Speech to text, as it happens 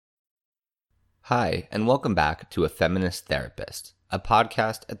Hi, and welcome back to A Feminist Therapist, a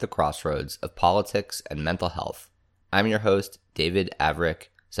podcast at the crossroads of politics and mental health. I'm your host, David Averick,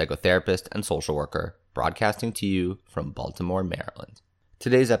 psychotherapist and social worker, broadcasting to you from Baltimore, Maryland.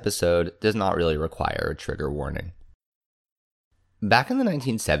 Today's episode does not really require a trigger warning. Back in the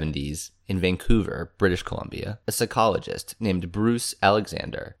 1970s, in Vancouver, British Columbia, a psychologist named Bruce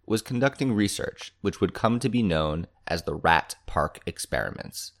Alexander was conducting research which would come to be known as the Rat Park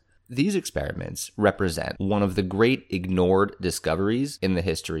experiments. These experiments represent one of the great ignored discoveries in the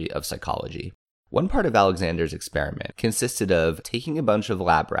history of psychology. One part of Alexander's experiment consisted of taking a bunch of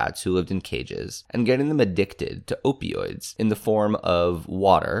lab rats who lived in cages and getting them addicted to opioids in the form of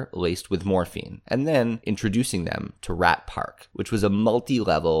water laced with morphine, and then introducing them to Rat Park, which was a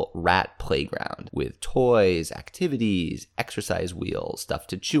multi-level rat playground with toys, activities, exercise wheels, stuff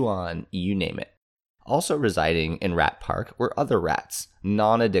to chew on, you name it. Also residing in Rat Park were other rats,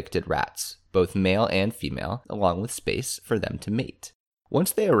 non-addicted rats, both male and female, along with space for them to mate.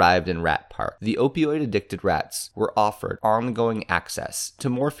 Once they arrived in Rat Park, the opioid-addicted rats were offered ongoing access to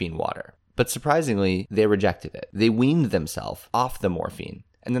morphine water. But surprisingly, they rejected it. They weaned themselves off the morphine,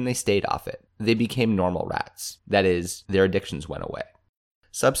 and then they stayed off it. They became normal rats. That is, their addictions went away.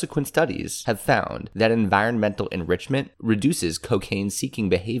 Subsequent studies have found that environmental enrichment reduces cocaine-seeking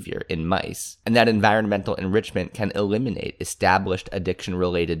behavior in mice, and that environmental enrichment can eliminate established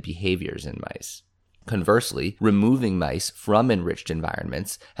addiction-related behaviors in mice. Conversely, removing mice from enriched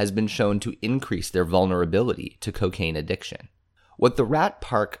environments has been shown to increase their vulnerability to cocaine addiction. What the Rat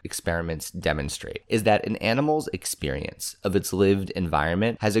Park experiments demonstrate is that an animal's experience of its lived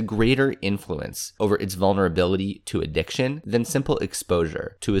environment has a greater influence over its vulnerability to addiction than simple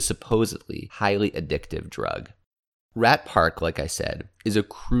exposure to a supposedly highly addictive drug. Rat Park, like I said, is a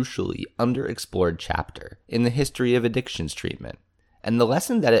crucially underexplored chapter in the history of addictions treatment. And the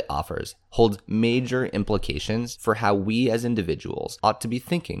lesson that it offers holds major implications for how we as individuals ought to be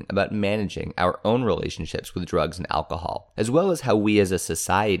thinking about managing our own relationships with drugs and alcohol, as well as how we as a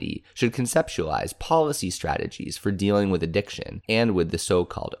society should conceptualize policy strategies for dealing with addiction and with the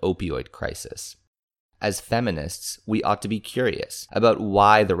so-called opioid crisis. As feminists, we ought to be curious about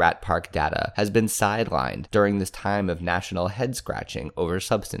why the Rat Park data has been sidelined during this time of national head-scratching over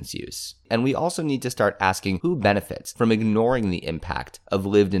substance use. And we also need to start asking who benefits from ignoring the impact of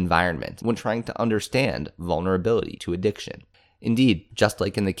lived environment when trying to understand vulnerability to addiction. Indeed, just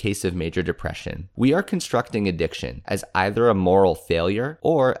like in the case of major depression, we are constructing addiction as either a moral failure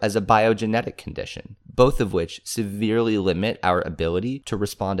or as a biogenetic condition, both of which severely limit our ability to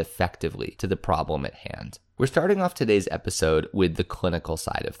respond effectively to the problem at hand. We're starting off today's episode with the clinical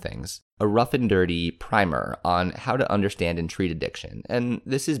side of things, a rough and dirty primer on how to understand and treat addiction, and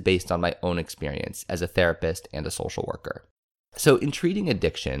this is based on my own experience as a therapist and a social worker. So in treating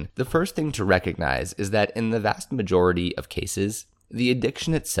addiction, the first thing to recognize is that in the vast majority of cases, the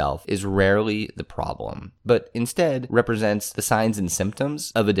addiction itself is rarely the problem, but instead represents the signs and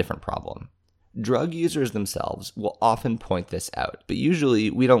symptoms of a different problem. Drug users themselves will often point this out, but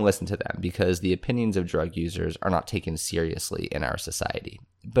usually we don't listen to them because the opinions of drug users are not taken seriously in our society.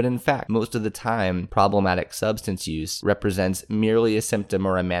 But in fact, most of the time, problematic substance use represents merely a symptom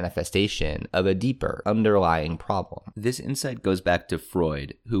or a manifestation of a deeper underlying problem. This insight goes back to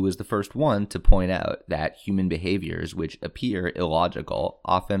Freud, who was the first one to point out that human behaviors which appear illogical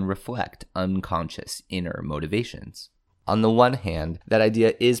often reflect unconscious inner motivations. On the one hand, that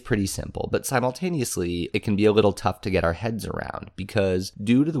idea is pretty simple, but simultaneously, it can be a little tough to get our heads around because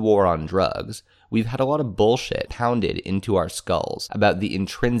due to the war on drugs, we've had a lot of bullshit pounded into our skulls about the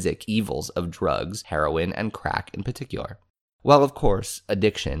intrinsic evils of drugs, heroin and crack in particular. While of course,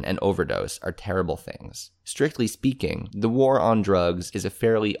 addiction and overdose are terrible things, strictly speaking, the war on drugs is a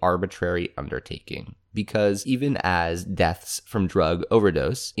fairly arbitrary undertaking. Because even as deaths from drug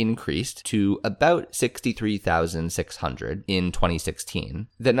overdose increased to about 63,600 in 2016,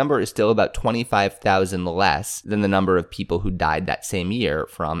 the number is still about 25,000 less than the number of people who died that same year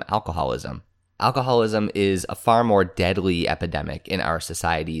from alcoholism. Alcoholism is a far more deadly epidemic in our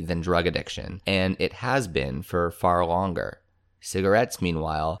society than drug addiction, and it has been for far longer. Cigarettes,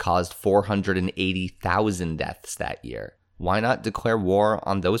 meanwhile, caused 480,000 deaths that year. Why not declare war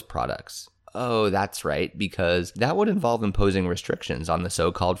on those products? Oh, that's right, because that would involve imposing restrictions on the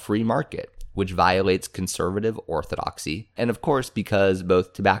so-called free market, which violates conservative orthodoxy, and of course because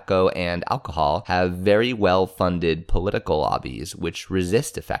both tobacco and alcohol have very well-funded political lobbies which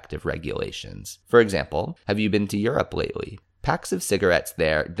resist effective regulations. For example, have you been to Europe lately? Packs of cigarettes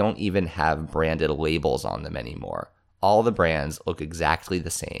there don't even have branded labels on them anymore. All the brands look exactly the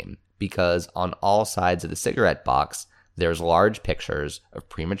same, because on all sides of the cigarette box, There's large pictures of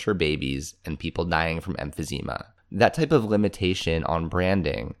premature babies and people dying from emphysema. That type of limitation on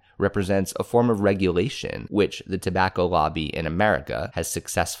branding represents a form of regulation which the tobacco lobby in America has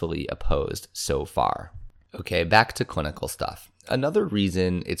successfully opposed so far. Okay, back to clinical stuff. Another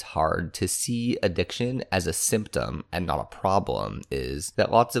reason it's hard to see addiction as a symptom and not a problem is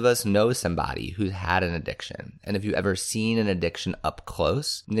that lots of us know somebody who's had an addiction. And if you've ever seen an addiction up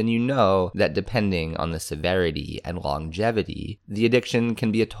close, then you know that depending on the severity and longevity, the addiction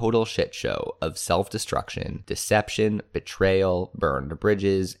can be a total shit show of self-destruction, deception, betrayal, burned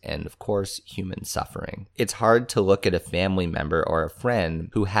bridges, and of course, human suffering. It's hard to look at a family member or a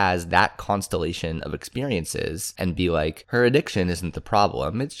friend who has that constellation of experiences and be like, her addiction isn't the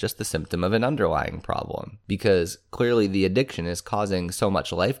problem, it's just the symptom of an underlying problem. Because clearly the addiction is causing so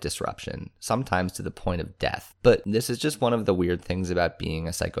much life disruption, sometimes to the point of death. But this is just one of the weird things about being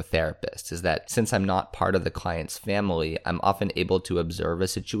a psychotherapist, is that since I'm not part of the client's family, I'm often able to observe a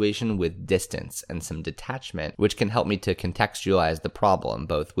situation with distance and some detachment, which can help me to contextualize the problem,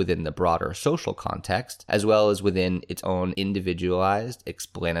 both within the broader social context, as well as within its own individualized,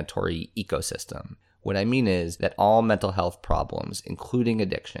 explanatory ecosystem. What I mean is that all mental health problems, including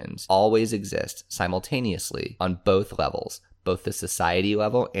addictions, always exist simultaneously on both levels, both the society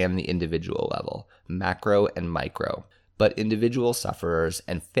level and the individual level, macro and micro. But individual sufferers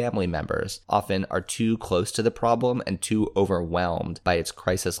and family members often are too close to the problem and too overwhelmed by its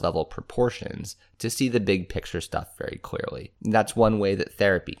crisis level proportions to see the big picture stuff very clearly. That's one way that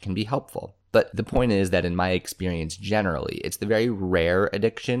therapy can be helpful. But the point is that in my experience generally, it's the very rare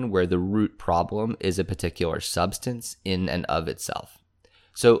addiction where the root problem is a particular substance in and of itself.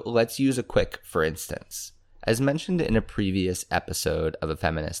 So let's use a quick for instance. As mentioned in a previous episode of A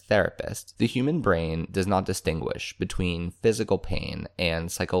Feminist Therapist, the human brain does not distinguish between physical pain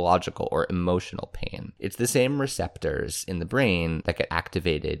and psychological or emotional pain. It's the same receptors in the brain that get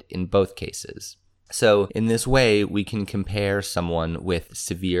activated in both cases. So in this way, we can compare someone with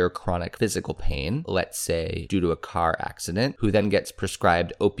severe chronic physical pain, let's say due to a car accident, who then gets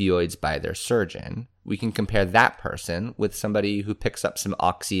prescribed opioids by their surgeon. We can compare that person with somebody who picks up some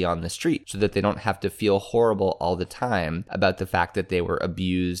oxy on the street so that they don't have to feel horrible all the time about the fact that they were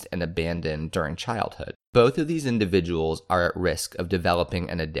abused and abandoned during childhood. Both of these individuals are at risk of developing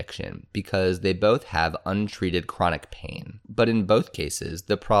an addiction because they both have untreated chronic pain. But in both cases,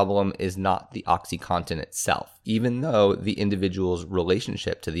 the problem is not the OxyContin itself, even though the individual's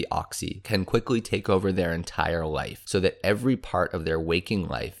relationship to the oxy can quickly take over their entire life, so that every part of their waking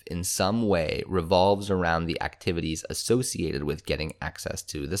life in some way revolves around the activities associated with getting access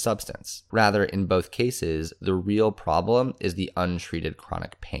to the substance. Rather, in both cases, the real problem is the untreated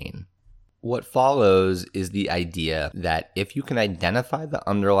chronic pain. What follows is the idea that if you can identify the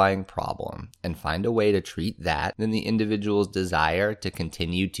underlying problem and find a way to treat that, then the individual's desire to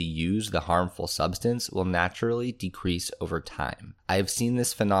continue to use the harmful substance will naturally decrease over time. I have seen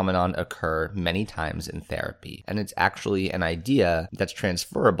this phenomenon occur many times in therapy, and it's actually an idea that's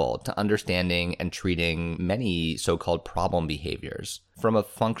transferable to understanding and treating many so-called problem behaviors. From a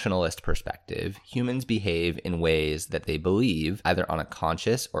functionalist perspective, humans behave in ways that they believe, either on a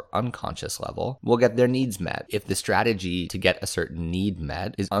conscious or unconscious level, will get their needs met. If the strategy to get a certain need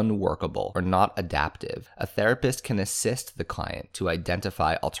met is unworkable or not adaptive, a therapist can assist the client to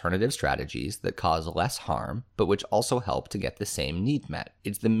identify alternative strategies that cause less harm, but which also help to get the same need met.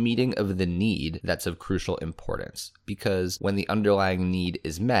 It's the meeting of the need that's of crucial importance, because when the underlying need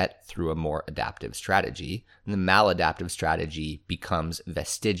is met through a more adaptive strategy, the maladaptive strategy becomes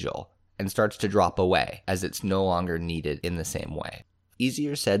vestigial and starts to drop away as it's no longer needed in the same way.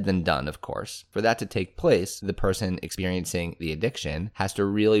 Easier said than done, of course. For that to take place, the person experiencing the addiction has to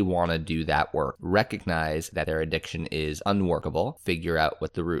really want to do that work, recognize that their addiction is unworkable, figure out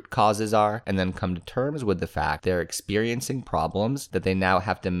what the root causes are, and then come to terms with the fact they're experiencing problems that they now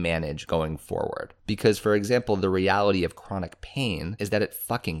have to manage going forward. Because, for example, the reality of chronic pain is that it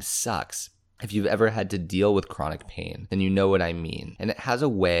fucking sucks. If you've ever had to deal with chronic pain, then you know what I mean. And it has a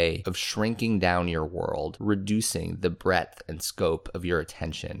way of shrinking down your world, reducing the breadth and scope of your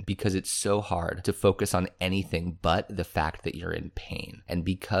attention, because it's so hard to focus on anything but the fact that you're in pain. And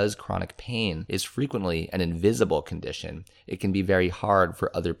because chronic pain is frequently an invisible condition, it can be very hard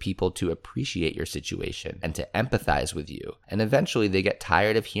for other people to appreciate your situation and to empathize with you. And eventually they get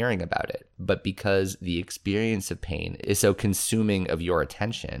tired of hearing about it. But because the experience of pain is so consuming of your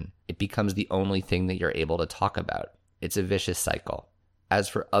attention, it becomes the only thing that you're able to talk about. It's a vicious cycle. as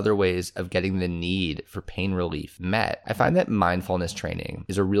for other ways of getting the need for pain relief met, I find that mindfulness training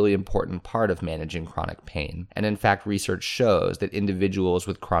is a really important part of managing chronic pain. And in fact, research shows that individuals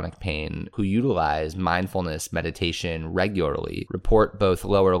with chronic pain who utilize mindfulness meditation regularly report both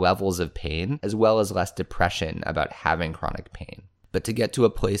lower levels of pain as well as less depression about having chronic pain. But to get to a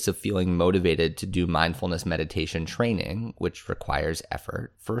place of feeling motivated to do mindfulness meditation training, which requires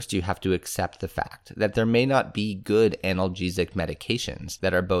effort, first you have to accept the fact that there may not be good analgesic medications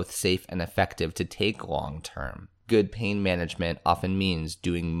that are both safe and effective to take long term. Good pain management often means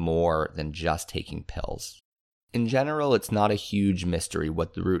doing more than just taking pills. In general, it's not a huge mystery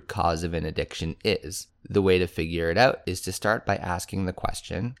what the root cause of an addiction is. The way to figure it out is to start by asking the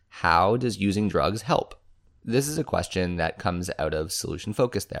question, how does using drugs help? This is a question that comes out of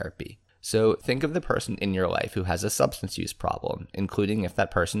solution-focused therapy. So think of the person in your life who has a substance use problem, including if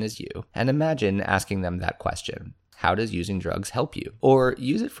that person is you, and imagine asking them that question. How does using drugs help you? Or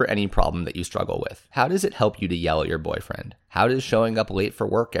use it for any problem that you struggle with. How does it help you to yell at your boyfriend? How does showing up late for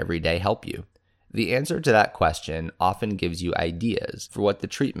work every day help you? The answer to that question often gives you ideas for what the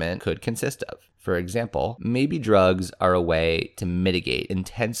treatment could consist of. For example, maybe drugs are a way to mitigate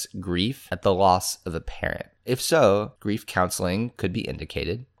intense grief at the loss of a parent. If so, grief counseling could be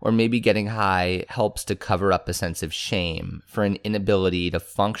indicated. Or maybe getting high helps to cover up a sense of shame for an inability to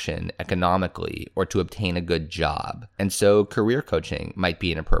function economically or to obtain a good job. And so career coaching might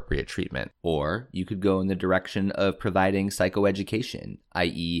be an appropriate treatment. Or you could go in the direction of providing psychoeducation,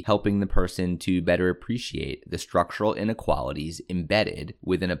 i.e. helping the person to better appreciate the structural inequalities embedded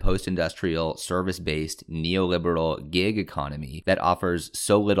within a post-industrial, service-based, neoliberal gig economy that offers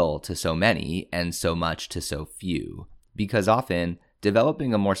so little to so many and so much to so few. Because often,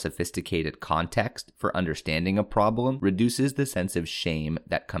 developing a more sophisticated context for understanding a problem reduces the sense of shame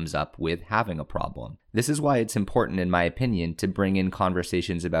that comes up with having a problem. This is why it's important, in my opinion, to bring in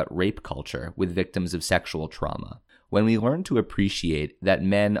conversations about rape culture with victims of sexual trauma. When we learn to appreciate that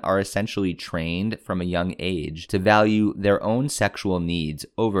men are essentially trained from a young age to value their own sexual needs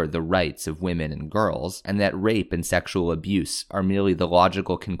over the rights of women and girls, and that rape and sexual abuse are merely the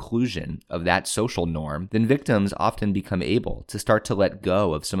logical conclusion of that social norm, then victims often become able to start to let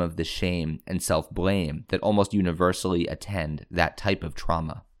go of some of the shame and self-blame that almost universally attend that type of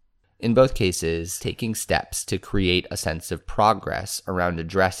trauma. In both cases, taking steps to create a sense of progress around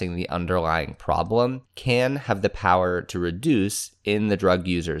addressing the underlying problem can have the power to reduce, in the drug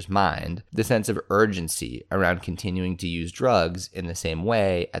user's mind, the sense of urgency around continuing to use drugs in the same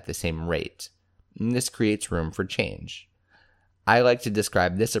way at the same rate. And this creates room for change. I like to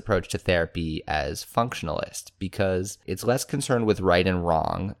describe this approach to therapy as functionalist because it's less concerned with right and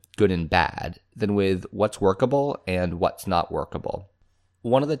wrong, good and bad, than with what's workable and what's not workable.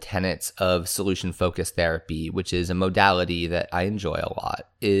 One of the tenets of solution-focused therapy, which is a modality that I enjoy a lot,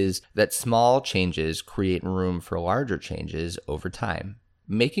 is that small changes create room for larger changes over time.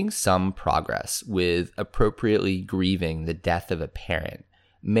 Making some progress with appropriately grieving the death of a parent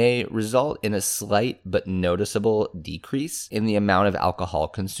may result in a slight but noticeable decrease in the amount of alcohol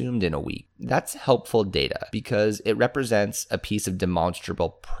consumed in a week. That's helpful data because it represents a piece of demonstrable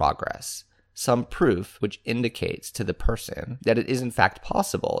progress. Some proof which indicates to the person that it is in fact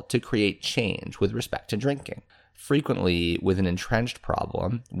possible to create change with respect to drinking. Frequently, with an entrenched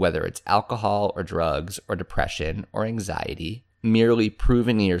problem, whether it's alcohol or drugs or depression or anxiety, merely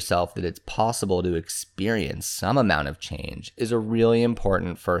proving to yourself that it's possible to experience some amount of change is a really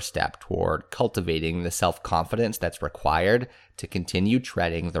important first step toward cultivating the self-confidence that's required to continue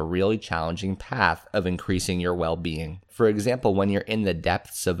treading the really challenging path of increasing your well-being. For example, when you're in the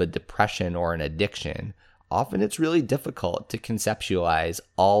depths of a depression or an addiction, often it's really difficult to conceptualize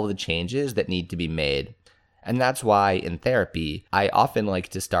all the changes that need to be made. And that's why in therapy, I often like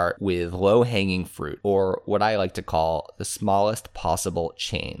to start with low-hanging fruit, or what I like to call the smallest possible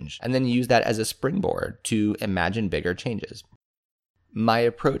change, and then use that as a springboard to imagine bigger changes. My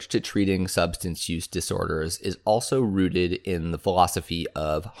approach to treating substance use disorders is also rooted in the philosophy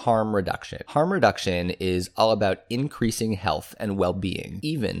of harm reduction. Harm reduction is all about increasing health and well-being,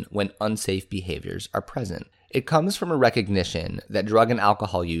 even when unsafe behaviors are present. It comes from a recognition that drug and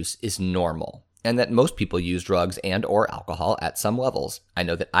alcohol use is normal, and that most people use drugs and or alcohol at some levels. I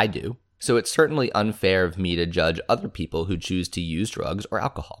know that I do. So it's certainly unfair of me to judge other people who choose to use drugs or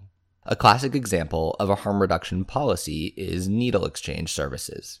alcohol. A classic example of a harm reduction policy is needle exchange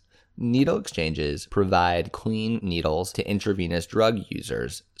services. Needle exchanges provide clean needles to intravenous drug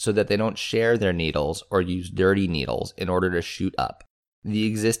users so that they don't share their needles or use dirty needles in order to shoot up. The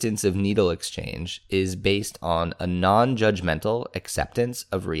existence of needle exchange is based on a non-judgmental acceptance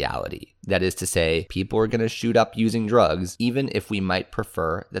of reality. That is to say, people are going to shoot up using drugs, even if we might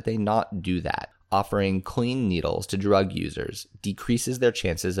prefer that they not do that. Offering clean needles to drug users decreases their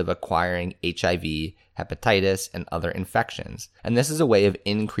chances of acquiring HIV, hepatitis, and other infections. And this is a way of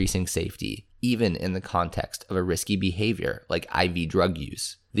increasing safety, even in the context of a risky behavior like IV drug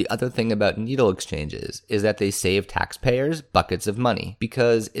use. The other thing about needle exchanges is that they save taxpayers buckets of money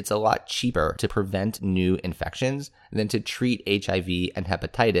because it's a lot cheaper to prevent new infections than to treat HIV and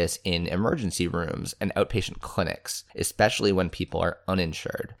hepatitis in emergency rooms and outpatient clinics, especially when people are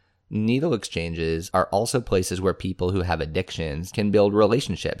uninsured. Needle exchanges are also places where people who have addictions can build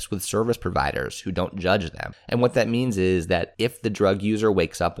relationships with service providers who don't judge them. And what that means is that if the drug user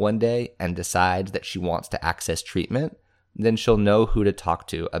wakes up one day and decides that she wants to access treatment, then she'll know who to talk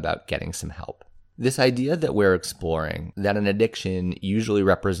to about getting some help. This idea that we're exploring, that an addiction usually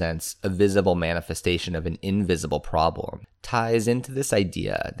represents a visible manifestation of an invisible problem, ties into this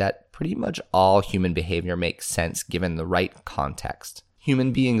idea that pretty much all human behavior makes sense given the right context.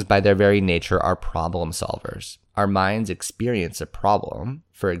 Human beings, by their very nature, are problem solvers. Our minds experience a problem,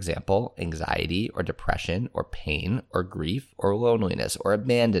 for example, anxiety or depression or pain or grief or loneliness or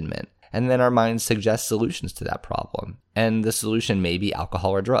abandonment, and then our minds suggest solutions to that problem. And the solution may be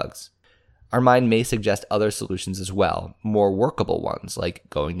alcohol or drugs. Our mind may suggest other solutions as well, more workable ones like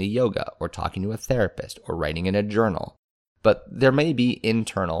going to yoga or talking to a therapist or writing in a journal. But there may be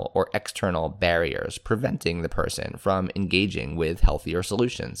internal or external barriers preventing the person from engaging with healthier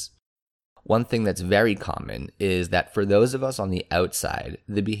solutions. One thing that's very common is that for those of us on the outside,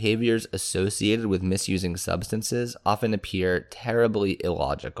 the behaviors associated with misusing substances often appear terribly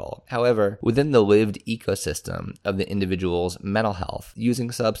illogical. However, within the lived ecosystem of the individual's mental health,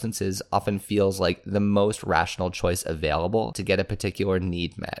 using substances often feels like the most rational choice available to get a particular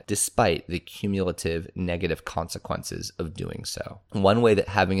need met, despite the cumulative negative consequences of doing so. One way that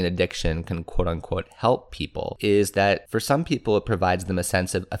having an addiction can quote-unquote help people is that for some people it provides them a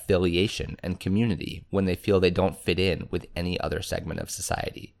sense of affiliation and community when they feel they don't fit in with any other segment of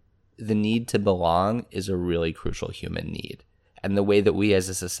society. The need to belong is a really crucial human need, and the way that we as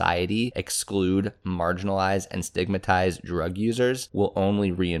a society exclude, marginalize, and stigmatize drug users will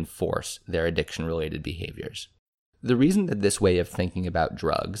only reinforce their addiction-related behaviors. The reason that this way of thinking about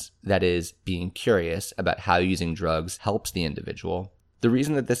drugs, that is, being curious about how using drugs helps the individual, the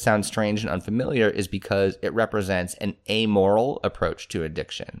reason that this sounds strange and unfamiliar is because it represents an amoral approach to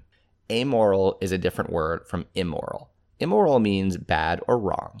addiction. Amoral is a different word from immoral. Immoral means bad or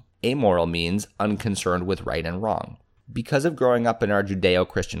wrong. Amoral means unconcerned with right and wrong. Because of growing up in our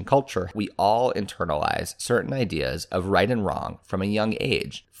Judeo-Christian culture, we all internalize certain ideas of right and wrong from a young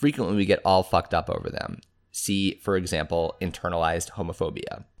age. Frequently, we get all fucked up over them. See, for example, internalized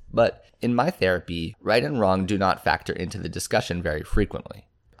homophobia. But in my therapy, right and wrong do not factor into the discussion very frequently.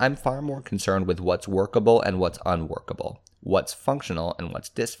 I'm far more concerned with what's workable and what's unworkable, what's functional and what's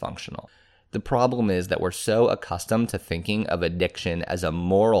dysfunctional. The problem is that we're so accustomed to thinking of addiction as a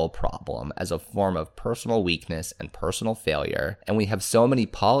moral problem, as a form of personal weakness and personal failure, and we have so many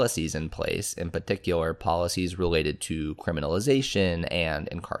policies in place, in particular policies related to criminalization and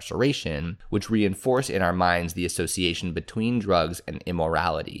incarceration, which reinforce in our minds the association between drugs and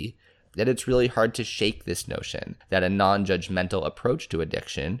immorality, that it's really hard to shake this notion that a non-judgmental approach to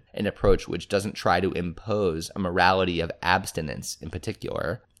addiction, an approach which doesn't try to impose a morality of abstinence in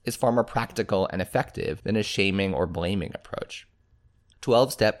particular, is far more practical and effective than a shaming or blaming approach.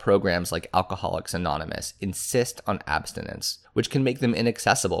 12-step programs like Alcoholics Anonymous insist on abstinence, which can make them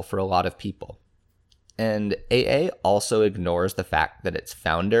inaccessible for a lot of people. And AA also ignores the fact that its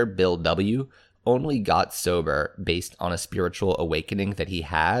founder, Bill W., only got sober based on a spiritual awakening that he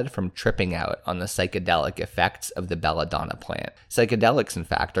had from tripping out on the psychedelic effects of the belladonna plant. Psychedelics, in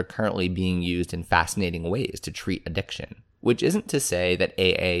fact, are currently being used in fascinating ways to treat addiction. Which isn't to say that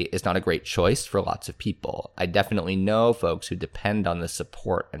AA is not a great choice for lots of people. I definitely know folks who depend on the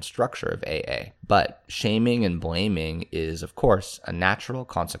support and structure of AA. But shaming and blaming is, of course, a natural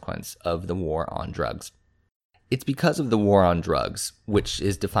consequence of the war on drugs. It's because of the war on drugs, which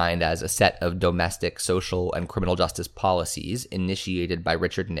is defined as a set of domestic, social, and criminal justice policies initiated by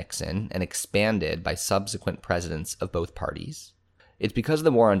Richard Nixon and expanded by subsequent presidents of both parties. It's because of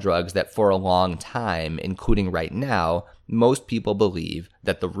the war on drugs that for a long time, including right now, most people believe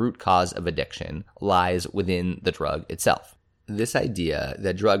that the root cause of addiction lies within the drug itself. This idea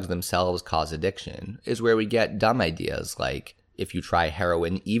that drugs themselves cause addiction is where we get dumb ideas like, if you try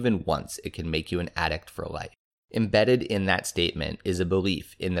heroin even once, it can make you an addict for life. Embedded in that statement is a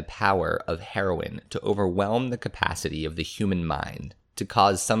belief in the power of heroin to overwhelm the capacity of the human mind, to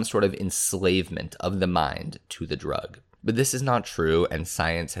cause some sort of enslavement of the mind to the drug. But this is not true, and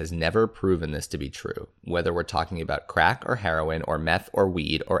science has never proven this to be true, whether we're talking about crack or heroin or meth or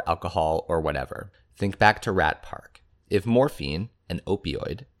weed or alcohol or whatever. Think back to Rat Park. If morphine, an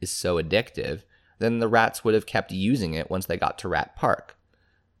opioid, is so addictive, then the rats would have kept using it once they got to Rat Park.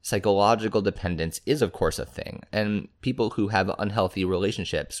 Psychological dependence is, of course, a thing, and people who have unhealthy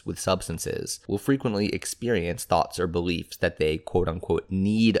relationships with substances will frequently experience thoughts or beliefs that they, quote-unquote,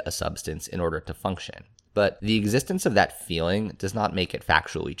 need a substance in order to function. But the existence of that feeling does not make it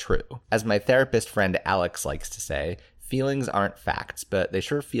factually true. As my therapist friend Alex likes to say, feelings aren't facts, but they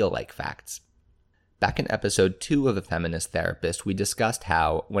sure feel like facts. Back in episode 2 of A Feminist Therapist, we discussed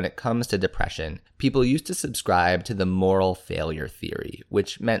how, when it comes to depression, people used to subscribe to the moral failure theory,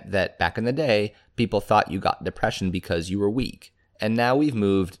 which meant that back in the day, people thought you got depression because you were weak. And now we've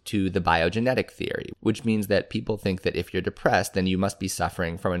moved to the biogenetic theory, which means that people think that if you're depressed, then you must be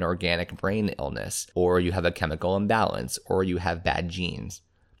suffering from an organic brain illness, or you have a chemical imbalance, or you have bad genes.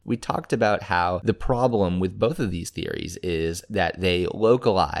 We talked about how the problem with both of these theories is that they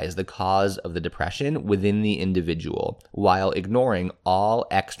localize the cause of the depression within the individual, while ignoring all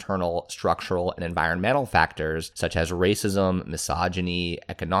external structural and environmental factors such as racism, misogyny,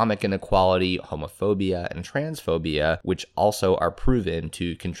 economic inequality, homophobia, and transphobia, which also are proven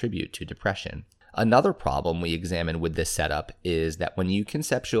to contribute to depression. Another problem we examine with this setup is that when you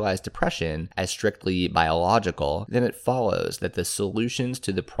conceptualize depression as strictly biological, then it follows that the solutions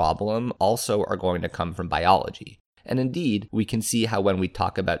to the problem also are going to come from biology. And indeed, we can see how when we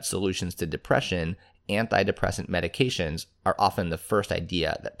talk about solutions to depression, antidepressant medications are often the first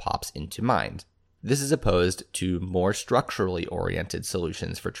idea that pops into mind. This is opposed to more structurally oriented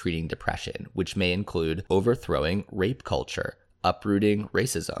solutions for treating depression, which may include overthrowing rape culture, uprooting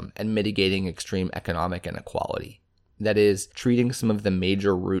racism, and mitigating extreme economic inequality. That is, treating some of the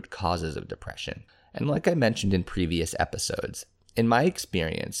major root causes of depression. And like I mentioned in previous episodes, in my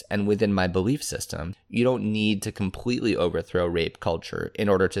experience and within my belief system, you don't need to completely overthrow rape culture in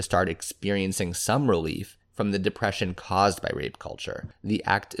order to start experiencing some relief from the depression caused by rape culture. The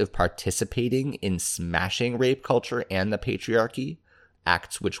act of participating in smashing rape culture and the patriarchy,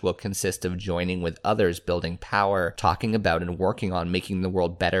 acts which will consist of joining with others, building power, talking about and working on making the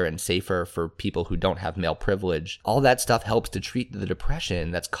world better and safer for people who don't have male privilege. All that stuff helps to treat the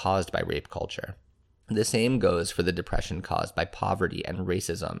depression that's caused by rape culture. The same goes for the depression caused by poverty and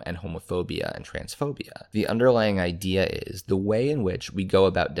racism and homophobia and transphobia. The underlying idea is the way in which we go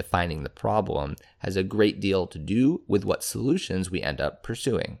about defining the problem has a great deal to do with what solutions we end up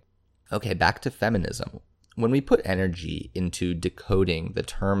pursuing. Okay, back to feminism. When we put energy into decoding the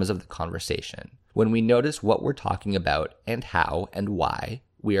terms of the conversation, when we notice what we're talking about and how and why,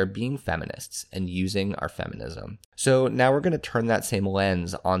 we are being feminists and using our feminism. So now we're going to turn that same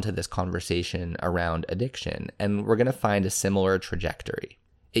lens onto this conversation around addiction, and we're going to find a similar trajectory.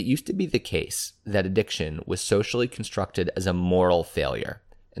 It used to be the case that addiction was socially constructed as a moral failure,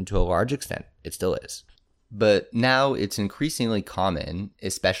 and to a large extent, it still is. But now it's increasingly common,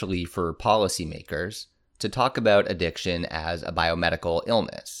 especially for policymakers, to talk about addiction as a biomedical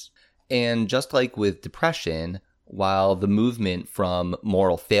illness. And just like with depression, while the movement from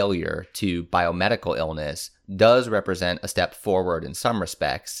moral failure to biomedical illness does represent a step forward in some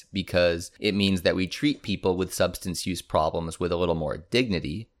respects, because it means that we treat people with substance use problems with a little more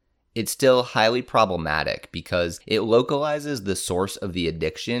dignity, it's still highly problematic because it localizes the source of the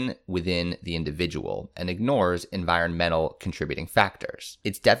addiction within the individual and ignores environmental contributing factors.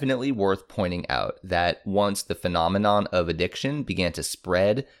 It's definitely worth pointing out that once the phenomenon of addiction began to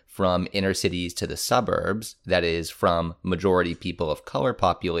spread from inner cities to the suburbs, that is, from majority people of color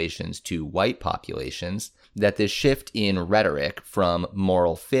populations to white populations, that this shift in rhetoric from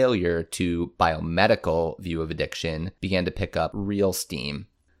moral failure to biomedical view of addiction began to pick up real steam.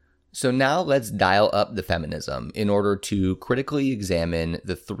 So now let's dial up the feminism in order to critically examine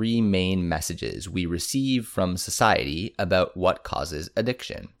the three main messages we receive from society about what causes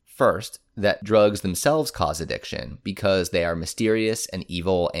addiction. First, that drugs themselves cause addiction because they are mysterious and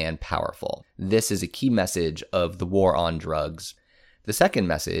evil and powerful. This is a key message of the war on drugs. The second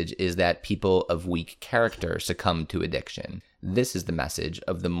message is that people of weak character succumb to addiction. This is the message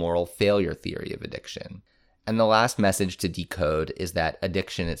of the moral failure theory of addiction. And the last message to decode is that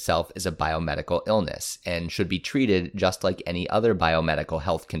addiction itself is a biomedical illness and should be treated just like any other biomedical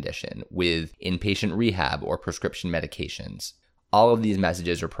health condition with inpatient rehab or prescription medications. All of these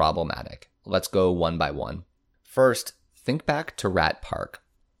messages are problematic. Let's go one by one. First, think back to Rat Park.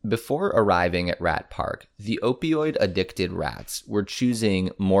 Before arriving at Rat Park, the opioid-addicted rats were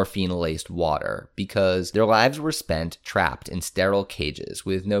choosing morphine-laced water because their lives were spent trapped in sterile cages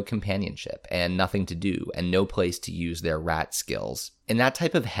with no companionship and nothing to do and no place to use their rat skills. In that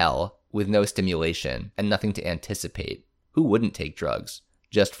type of hell, with no stimulation and nothing to anticipate, who wouldn't take drugs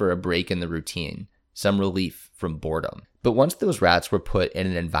just for a break in the routine, some relief from boredom? But once those rats were put in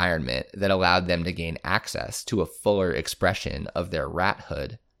an environment that allowed them to gain access to a fuller expression of their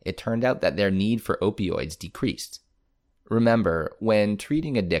rathood, it turned out that their need for opioids decreased. Remember, when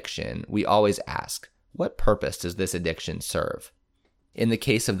treating addiction, we always ask, what purpose does this addiction serve? In the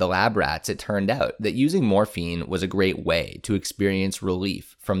case of the lab rats, it turned out that using morphine was a great way to experience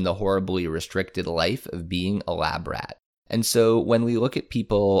relief from the horribly restricted life of being a lab rat. And so when we look at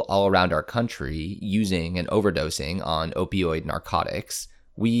people all around our country using and overdosing on opioid narcotics,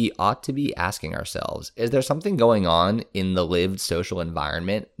 we ought to be asking ourselves, is there something going on in the lived social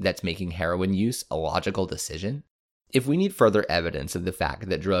environment that's making heroin use a logical decision? If we need further evidence of the fact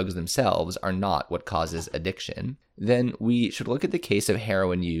that drugs themselves are not what causes addiction, then we should look at the case of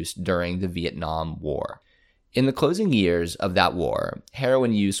heroin use during the Vietnam War. In the closing years of that war,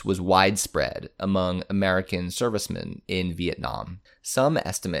 heroin use was widespread among American servicemen in Vietnam. Some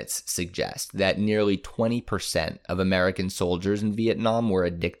estimates suggest that nearly 20% of American soldiers in Vietnam were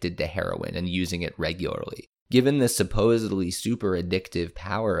addicted to heroin and using it regularly. Given the supposedly super addictive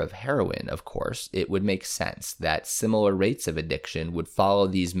power of heroin, of course, it would make sense that similar rates of addiction would follow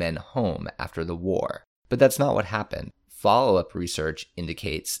these men home after the war. But that's not what happened. Follow-up research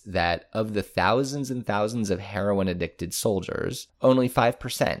indicates that of the thousands and thousands of heroin-addicted soldiers, only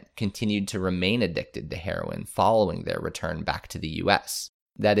 5% continued to remain addicted to heroin following their return back to the U.S.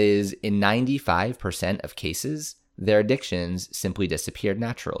 That is, in 95% of cases, their addictions simply disappeared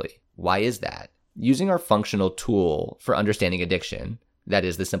naturally. Why is that? Using our functional tool for understanding addiction, that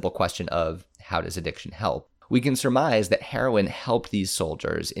is the simple question of how does addiction help, we can surmise that heroin helped these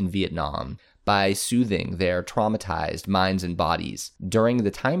soldiers in Vietnam by soothing their traumatized minds and bodies during the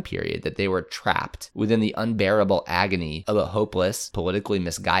time period that they were trapped within the unbearable agony of a hopeless, politically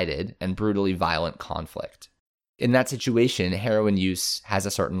misguided, and brutally violent conflict. In that situation, heroin use has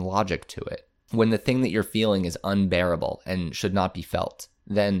a certain logic to it. When the thing that you're feeling is unbearable and should not be felt,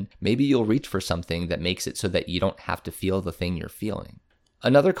 then maybe you'll reach for something that makes it so that you don't have to feel the thing you're feeling.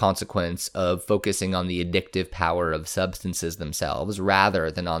 Another consequence of focusing on the addictive power of substances themselves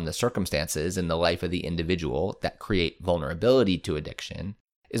rather than on the circumstances in the life of the individual that create vulnerability to addiction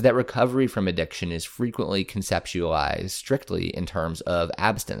is that recovery from addiction is frequently conceptualized strictly in terms of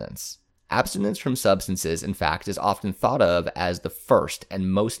abstinence. Abstinence from substances, in fact, is often thought of as the first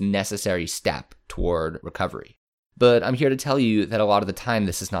and most necessary step toward recovery. But I'm here to tell you that a lot of the time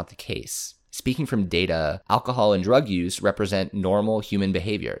this is not the case. Speaking from data, alcohol and drug use represent normal human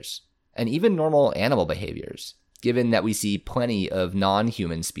behaviors, and even normal animal behaviors, given that we see plenty of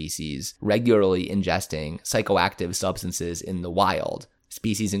non-human species regularly ingesting psychoactive substances in the wild,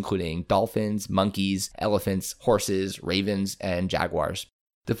 species including dolphins, monkeys, elephants, horses, ravens, and jaguars.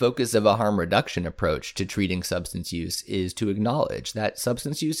 The focus of a harm reduction approach to treating substance use is to acknowledge that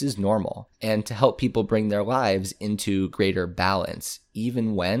substance use is normal and to help people bring their lives into greater balance,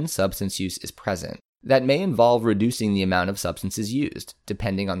 even when substance use is present. That may involve reducing the amount of substances used,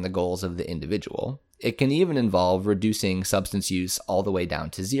 depending on the goals of the individual. It can even involve reducing substance use all the way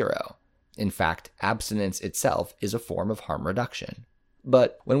down to zero. In fact, abstinence itself is a form of harm reduction.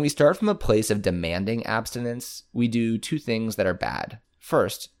 But when we start from a place of demanding abstinence, we do two things that are bad.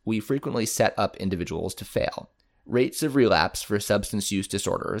 First, we frequently set up individuals to fail. Rates of relapse for substance use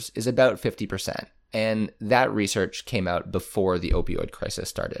disorders is about 50%, and that research came out before the opioid crisis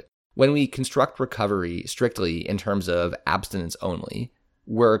started. When we construct recovery strictly in terms of abstinence only,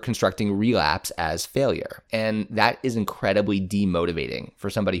 we're constructing relapse as failure, and that is incredibly demotivating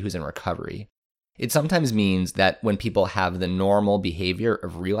for somebody who's in recovery. It sometimes means that when people have the normal behavior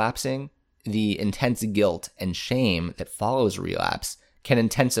of relapsing, the intense guilt and shame that follows relapse can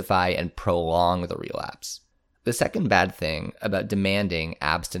intensify and prolong the relapse. The second bad thing about demanding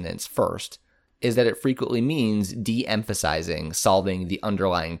abstinence first is that it frequently means de-emphasizing solving the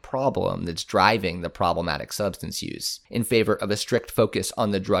underlying problem that's driving the problematic substance use in favor of a strict focus on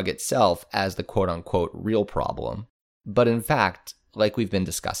the drug itself as the quote-unquote real problem. But in fact, like we've been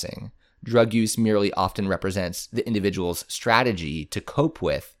discussing, drug use merely often represents the individual's strategy to cope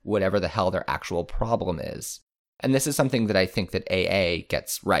with whatever the hell their actual problem is. And this is something that I think that AA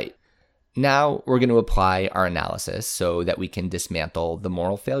gets right. Now we're going to apply our analysis so that we can dismantle the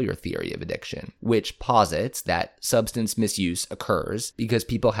moral failure theory of addiction, which posits that substance misuse occurs because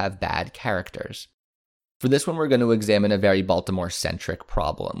people have bad characters. For this one, we're going to examine a very Baltimore-centric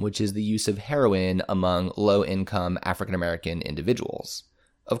problem, which is the use of heroin among low-income African-American individuals.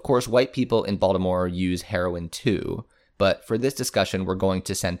 Of course, white people in Baltimore use heroin too, but for this discussion, we're going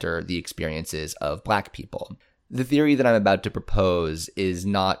to center the experiences of Black people. The theory that I'm about to propose is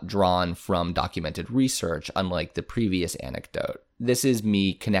not drawn from documented research, unlike the previous anecdote. This is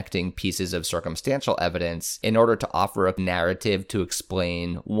me connecting pieces of circumstantial evidence in order to offer a narrative to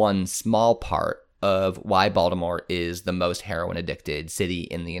explain one small part of why Baltimore is the most heroin-addicted city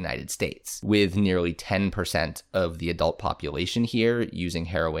in the United States, with nearly 10% of the adult population here using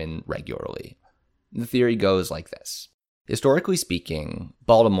heroin regularly. The theory goes like this. Historically speaking,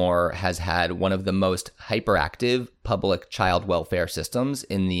 Baltimore has had one of the most hyperactive public child welfare systems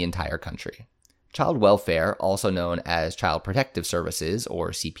in the entire country. Child welfare, also known as Child Protective Services,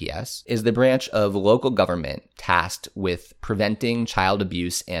 or CPS, is the branch of local government tasked with preventing child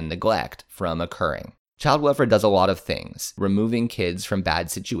abuse and neglect from occurring. Child welfare does a lot of things: removing kids from bad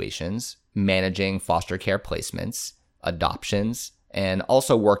situations, managing foster care placements, adoptions, and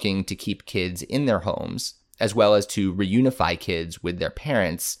also working to keep kids in their homes, as well as to reunify kids with their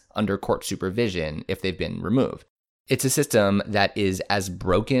parents under court supervision if they've been removed. It's a system that is as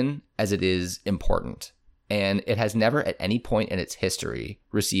broken as it is important, and it has never at any point in its history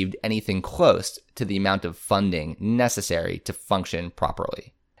received anything close to the amount of funding necessary to function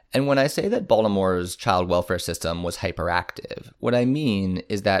properly. And when I say that Baltimore's child welfare system was hyperactive, what I mean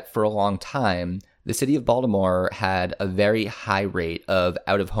is that for a long time, the city of Baltimore had a very high rate of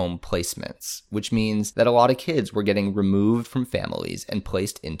out-of-home placements, which means that a lot of kids were getting removed from families and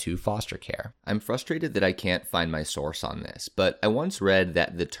placed into foster care. I'm frustrated that I can't find my source on this, but I once read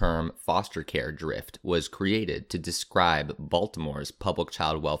that the term foster care drift was created to describe Baltimore's public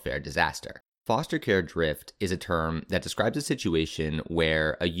child welfare disaster. Foster care drift is a term that describes a situation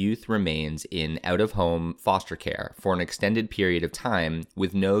where a youth remains in out-of-home foster care for an extended period of time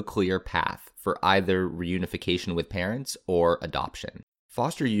with no clear path for either reunification with parents or adoption.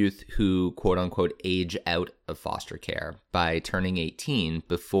 Foster youth who, quote-unquote, age out of foster care by turning 18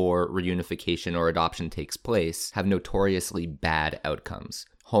 before reunification or adoption takes place have notoriously bad outcomes.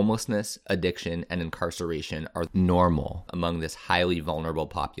 Homelessness, addiction, and incarceration are normal among this highly vulnerable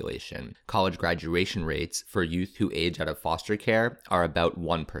population. College graduation rates for youth who age out of foster care are about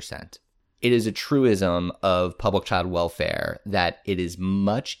 1%. It is a truism of public child welfare that it is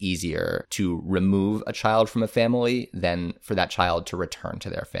much easier to remove a child from a family than for that child to return to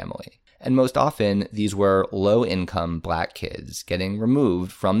their family. And most often, these were low-income Black kids getting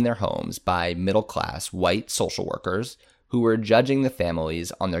removed from their homes by middle-class white social workers who were judging the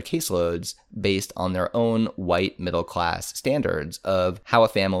families on their caseloads based on their own white middle-class standards of how a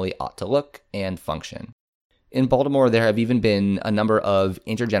family ought to look and function. In Baltimore, there have even been a number of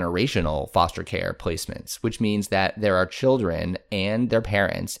intergenerational foster care placements, which means that there are children and their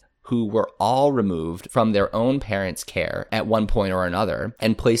parents who were all removed from their own parents' care at one point or another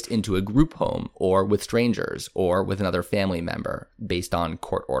and placed into a group home or with strangers or with another family member based on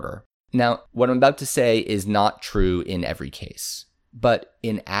court order. Now, what I'm about to say is not true in every case, but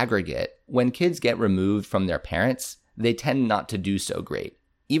in aggregate, when kids get removed from their parents, they tend not to do so great,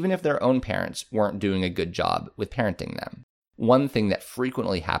 even if their own parents weren't doing a good job with parenting them. One thing that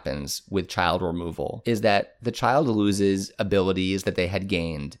frequently happens with child removal is that the child loses abilities that they had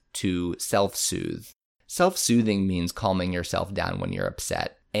gained to self-soothe. Self-soothing means calming yourself down when you're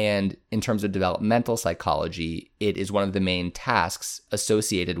upset. And in terms of developmental psychology, it is one of the main tasks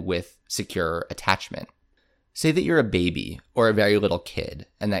associated with secure attachment. Say that you're a baby or a very little kid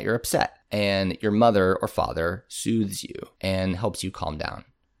and that you're upset, and your mother or father soothes you and helps you calm down.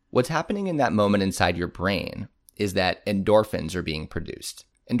 What's happening in that moment inside your brain is that endorphins are being produced.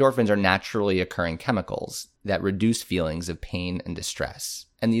 Endorphins are naturally occurring chemicals that reduce feelings of pain and distress,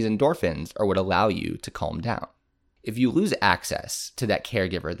 and these endorphins are what allow you to calm down. If you lose access to that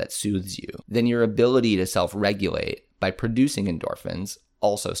caregiver that soothes you, then your ability to self-regulate by producing endorphins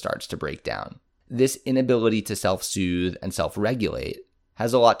also starts to break down. This inability to self-soothe and self-regulate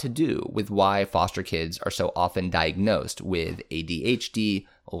has a lot to do with why foster kids are so often diagnosed with ADHD,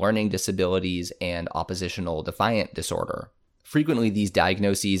 learning disabilities, and oppositional defiant disorder. Frequently, these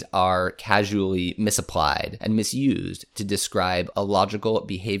diagnoses are casually misapplied and misused to describe a logical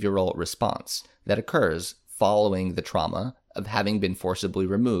behavioral response that occurs following the trauma of having been forcibly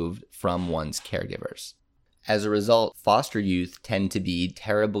removed from one's caregivers. As a result, foster youth tend to be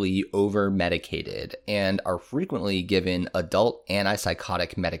terribly over-medicated and are frequently given adult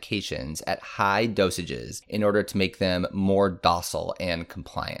antipsychotic medications at high dosages in order to make them more docile and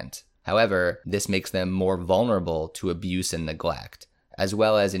compliant. However, this makes them more vulnerable to abuse and neglect, as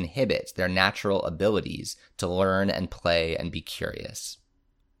well as inhibits their natural abilities to learn and play and be curious.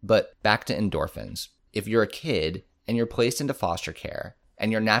 But back to endorphins. If you're a kid and you're placed into foster care,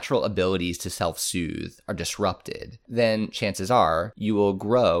 and your natural abilities to self-soothe are disrupted, then chances are you will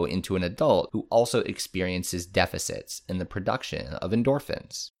grow into an adult who also experiences deficits in the production of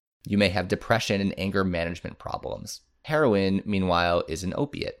endorphins. You may have depression and anger management problems. Heroin, meanwhile, is an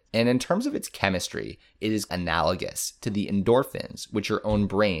opiate, and in terms of its chemistry, it is analogous to the endorphins which your own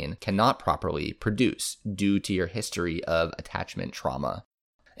brain cannot properly produce due to your history of attachment trauma.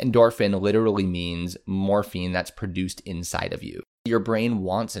 Endorphin literally means morphine that's produced inside of you. Your brain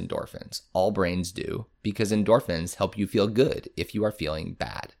wants endorphins. All brains do, because endorphins help you feel good if you are feeling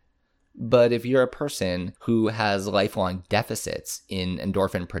bad. But if you're a person who has lifelong deficits in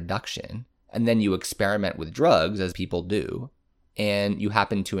endorphin production, and then you experiment with drugs, as people do, and you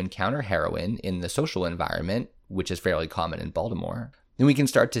happen to encounter heroin in the social environment, which is fairly common in Baltimore, then we can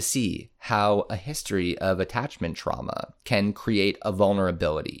start to see how a history of attachment trauma can create a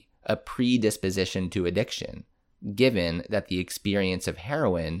vulnerability, a predisposition to addiction, given that the experience of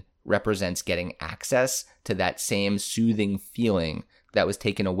heroin represents getting access to that same soothing feeling that was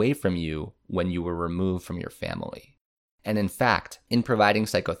taken away from you when you were removed from your family. And in fact, in providing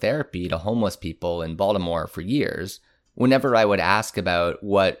psychotherapy to homeless people in Baltimore for years, whenever I would ask about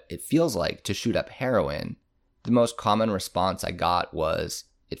what it feels like to shoot up heroin, the most common response I got was,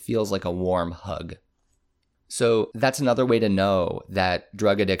 "It feels like a warm hug." So that's another way to know that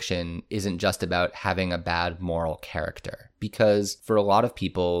drug addiction isn't just about having a bad moral character. Because for a lot of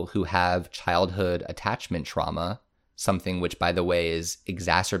people who have childhood attachment trauma, something which, by the way, is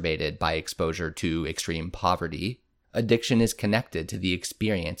exacerbated by exposure to extreme poverty, addiction is connected to the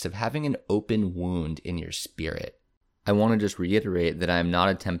experience of having an open wound in your spirit. I want to just reiterate that I'm not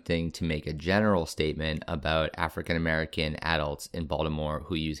attempting to make a general statement about African American adults in Baltimore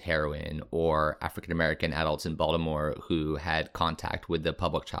who use heroin or African American adults in Baltimore who had contact with the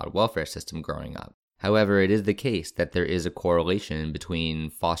public child welfare system growing up. However, it is the case that there is a correlation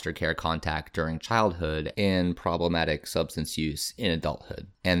between foster care contact during childhood and problematic substance use in adulthood.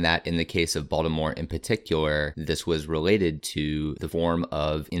 And that in the case of Baltimore in particular, this was related to the form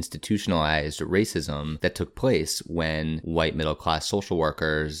of institutionalized racism that took place when white middle-class social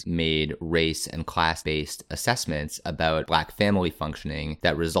workers made race and class-based assessments about Black family functioning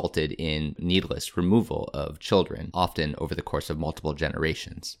that resulted in needless removal of children, often over the course of multiple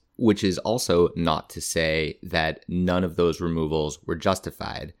generations. Which is also not to say that none of those removals were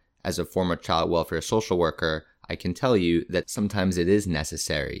justified. As a former child welfare social worker, I can tell you that sometimes it is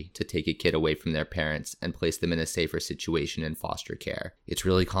necessary to take a kid away from their parents and place them in a safer situation in foster care. It's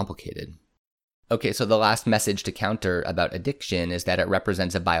really complicated. Okay, so the last message to counter about addiction is that it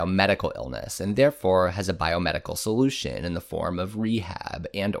represents a biomedical illness and therefore has a biomedical solution in the form of rehab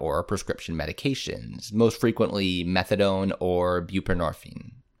and or prescription medications, most frequently methadone or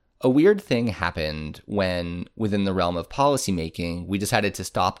buprenorphine. A weird thing happened when, within the realm of policymaking, we decided to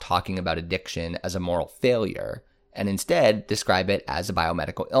stop talking about addiction as a moral failure and instead describe it as a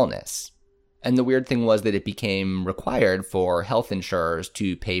biomedical illness. And the weird thing was that it became required for health insurers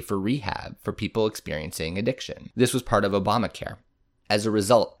to pay for rehab for people experiencing addiction. This was part of Obamacare. As a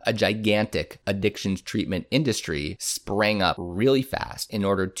result, a gigantic addictions treatment industry sprang up really fast in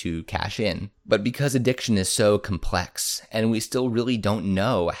order to cash in. But because addiction is so complex, and we still really don't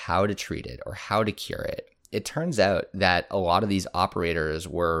know how to treat it or how to cure it, it turns out that a lot of these operators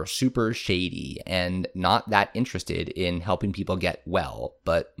were super shady and not that interested in helping people get well,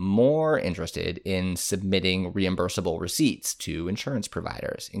 but more interested in submitting reimbursable receipts to insurance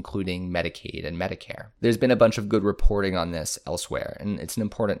providers, including Medicaid and Medicare. There's been a bunch of good reporting on this elsewhere, and it's an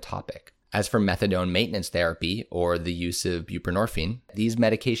important topic. As for methadone maintenance therapy, or the use of buprenorphine, these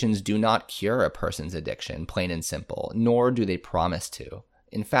medications do not cure a person's addiction, plain and simple, nor do they promise to.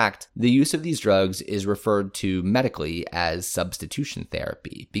 In fact, the use of these drugs is referred to medically as substitution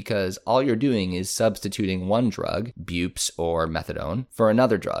therapy because all you're doing is substituting one drug, bupes or methadone, for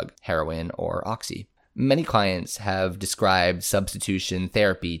another drug, heroin or oxy. Many clients have described substitution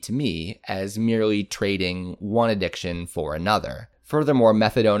therapy to me as merely trading one addiction for another. Furthermore,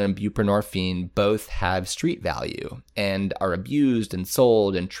 methadone and buprenorphine both have street value and are abused and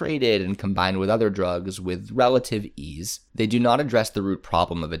sold and traded and combined with other drugs with relative ease. They do not address the root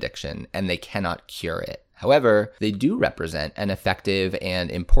problem of addiction, and they cannot cure it. However, they do represent an effective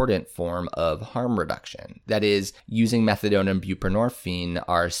and important form of harm reduction. That is, using methadone and buprenorphine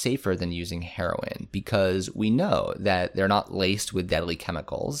are safer than using heroin because we know that they're not laced with deadly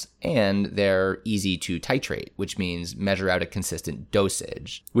chemicals and they're easy to titrate, which means measure out a consistent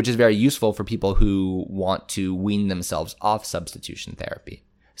dosage, which is very useful for people who want to wean themselves off substitution therapy.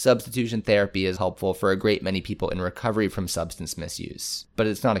 Substitution therapy is helpful for a great many people in recovery from substance misuse, but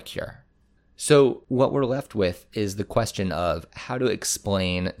it's not a cure. So what we're left with is the question of how to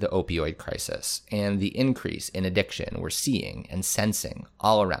explain the opioid crisis and the increase in addiction we're seeing and sensing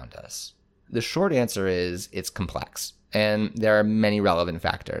all around us. The short answer is it's complex, and there are many relevant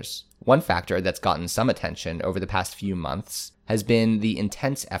factors. One factor that's gotten some attention over the past few months has been the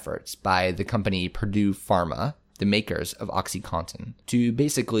intense efforts by the company Purdue Pharma, the makers of OxyContin, to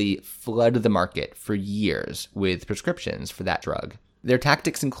basically flood the market for years with prescriptions for that drug. Their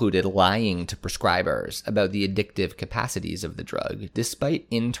tactics included lying to prescribers about the addictive capacities of the drug, despite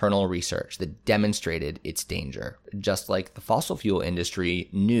internal research that demonstrated its danger. Just like the fossil fuel industry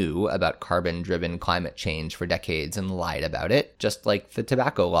knew about carbon-driven climate change for decades and lied about it, just like the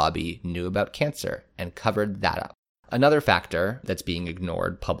tobacco lobby knew about cancer and covered that up. Another factor that's being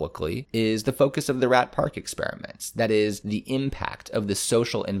ignored publicly is the focus of the rat park experiments, that is, the impact of the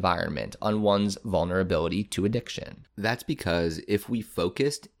social environment on one's vulnerability to addiction. That's because if we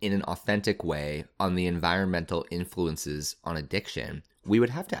focused in an authentic way on the environmental influences on addiction, we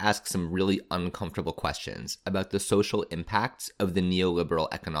would have to ask some really uncomfortable questions about the social impacts of the neoliberal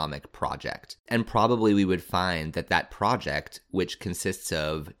economic project. And probably we would find that that project, which consists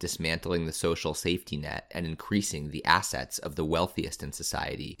of dismantling the social safety net and increasing the assets of the wealthiest in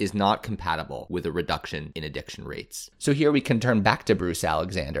society, is not compatible with a reduction in addiction rates. So here we can turn back to Bruce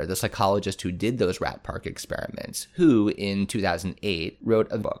Alexander, the psychologist who did those rat park experiments, who in 2008 wrote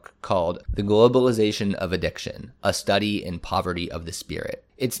a book called The Globalization of Addiction, a study in poverty of the spirit.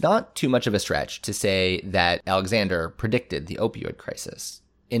 It's not too much of a stretch to say that Alexander predicted the opioid crisis.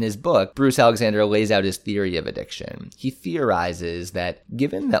 In his book, Bruce Alexander lays out his theory of addiction. He theorizes that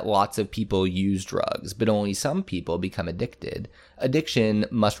given that lots of people use drugs, but only some people become addicted, addiction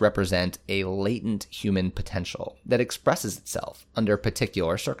must represent a latent human potential that expresses itself under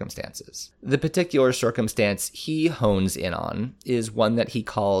particular circumstances. The particular circumstance he hones in on is one that he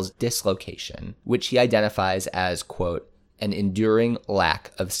calls dislocation, which he identifies as, quote, an enduring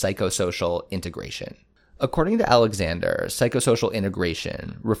lack of psychosocial integration. According to Alexander, psychosocial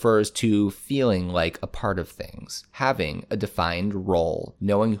integration refers to feeling like a part of things, having a defined role,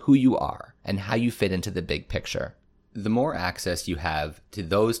 knowing who you are, and how you fit into the big picture. The more access you have to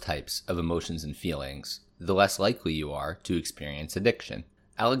those types of emotions and feelings, the less likely you are to experience addiction.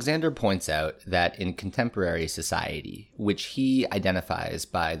 Alexander points out that in contemporary society, which he identifies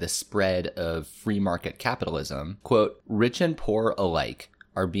by the spread of free market capitalism, quote, rich and poor alike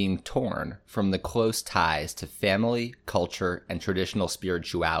are being torn from the close ties to family, culture, and traditional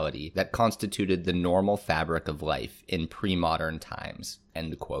spirituality that constituted the normal fabric of life in pre-modern times,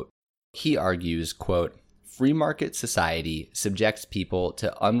 end quote. He argues, quote, free market society subjects people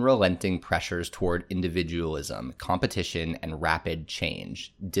to unrelenting pressures toward individualism, competition, and rapid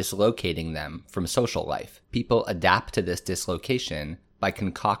change, dislocating them from social life. People adapt to this dislocation by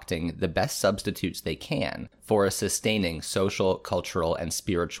concocting the best substitutes they can for a sustaining social, cultural, and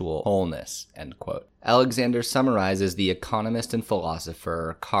spiritual wholeness, end quote. Alexander summarizes the economist and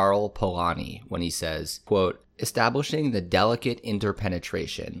philosopher Karl Polanyi when he says, quote, establishing the delicate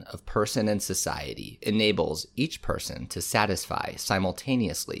interpenetration of person and society enables each person to satisfy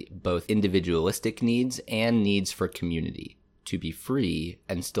simultaneously both individualistic needs and needs for community, to be free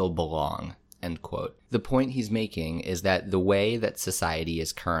and still belong, end quote. The point he's making is that the way that society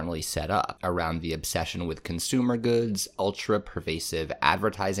is currently set up around the obsession with consumer goods, ultra-pervasive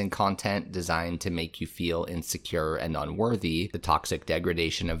advertising content designed to make you feel insecure and unworthy, the toxic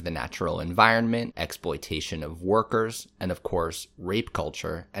degradation of the natural environment, exploitation of workers, and of course, rape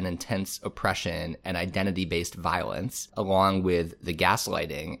culture and intense oppression and identity-based violence, along with the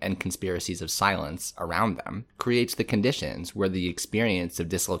gaslighting and conspiracies of silence around them, creates the conditions where the experience of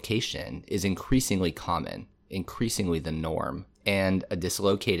dislocation is increasingly common, increasingly the norm. And a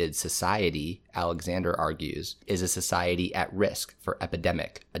dislocated society, Alexander argues, is a society at risk for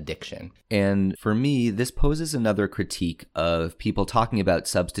epidemic addiction. And for me, this poses another critique of people talking about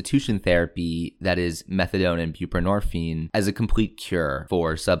substitution therapy, that is methadone and buprenorphine, as a complete cure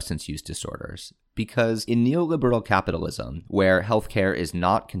for substance use disorders. Because in neoliberal capitalism, where healthcare is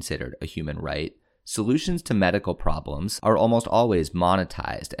not considered a human right, Solutions to medical problems are almost always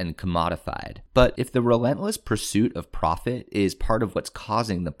monetized and commodified. But if the relentless pursuit of profit is part of what's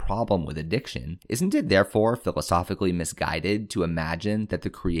causing the problem with addiction, isn't it therefore philosophically misguided to imagine that the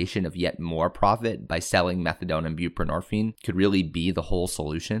creation of yet more profit by selling methadone and buprenorphine could really be the whole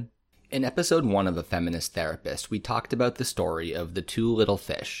solution? In episode 1 of A Feminist Therapist, we talked about the story of the two little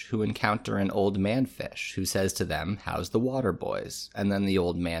fish who encounter an old man fish who says to them, "How's the water, boys?" And then the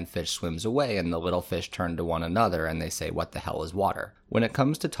old man fish swims away and the little fish turn to one another and they say, "What the hell is water?" When it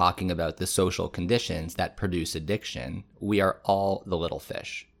comes to talking about the social conditions that produce addiction, we are all the little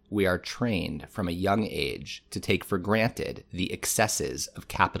fish. We are trained from a young age to take for granted the excesses of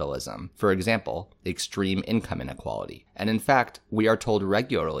capitalism. For example, extreme income inequality. And in fact, we are told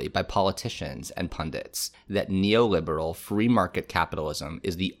regularly by politicians and pundits that neoliberal free market capitalism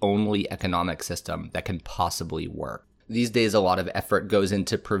is the only economic system that can possibly work. These days, a lot of effort goes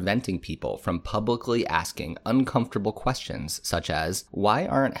into preventing people from publicly asking uncomfortable questions such as, why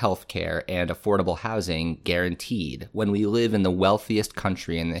aren't healthcare and affordable housing guaranteed when we live in the wealthiest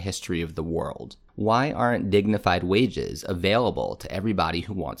country in the history of the world? Why aren't dignified wages available to everybody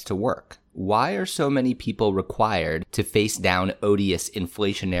who wants to work? Why are so many people required to face down odious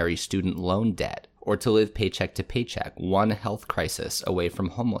inflationary student loan debt or to live paycheck to paycheck, one health crisis away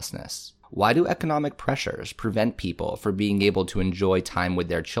from homelessness? Why do economic pressures prevent people from being able to enjoy time with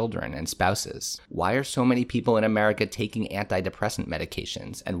their children and spouses? Why are so many people in America taking antidepressant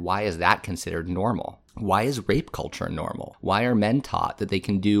medications, and why is that considered normal? Why is rape culture normal? Why are men taught that they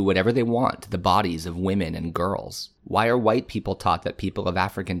can do whatever they want to the bodies of women and girls? Why are white people taught that people of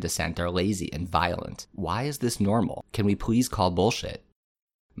African descent are lazy and violent? Why is this normal? Can we please call bullshit?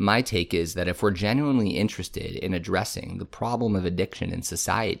 My take is that if we're genuinely interested in addressing the problem of addiction in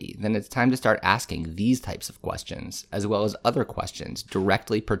society, then it's time to start asking these types of questions, as well as other questions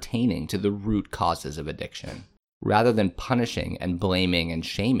directly pertaining to the root causes of addiction. Rather than punishing and blaming and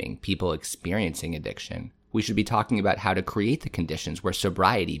shaming people experiencing addiction, we should be talking about how to create the conditions where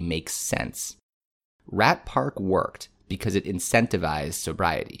sobriety makes sense. Rat Park worked because it incentivized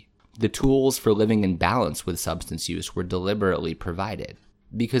sobriety. The tools for living in balance with substance use were deliberately provided.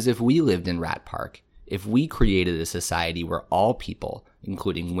 Because if we lived in Rat Park, if we created a society where all people,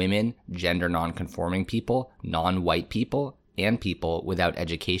 including women, gender non-conforming people, non-white people, and people without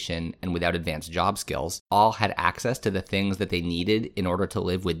education and without advanced job skills, all had access to the things that they needed in order to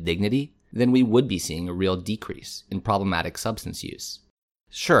live with dignity, then we would be seeing a real decrease in problematic substance use.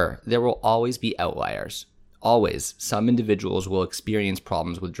 Sure, there will always be outliers. Always, some individuals will experience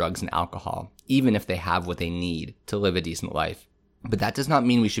problems with drugs and alcohol, even if they have what they need to live a decent life. But that does not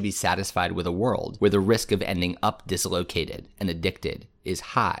mean we should be satisfied with a world where the risk of ending up dislocated and addicted is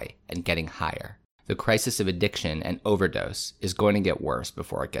high and getting higher. The crisis of addiction and overdose is going to get worse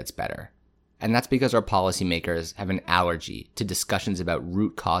before it gets better. And that's because our policymakers have an allergy to discussions about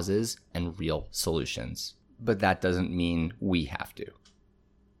root causes and real solutions. But that doesn't mean we have to.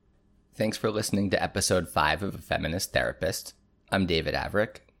 Thanks for listening to episode 5 of A Feminist Therapist. I'm David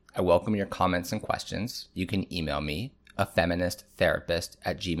Averick. I welcome your comments and questions. You can email me,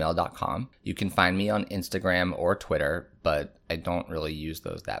 afeministtherapist@gmail.com. You can find me on Instagram or Twitter, but I don't really use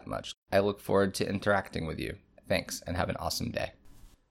those that much. I look forward to interacting with you. Thanks, and have an awesome day.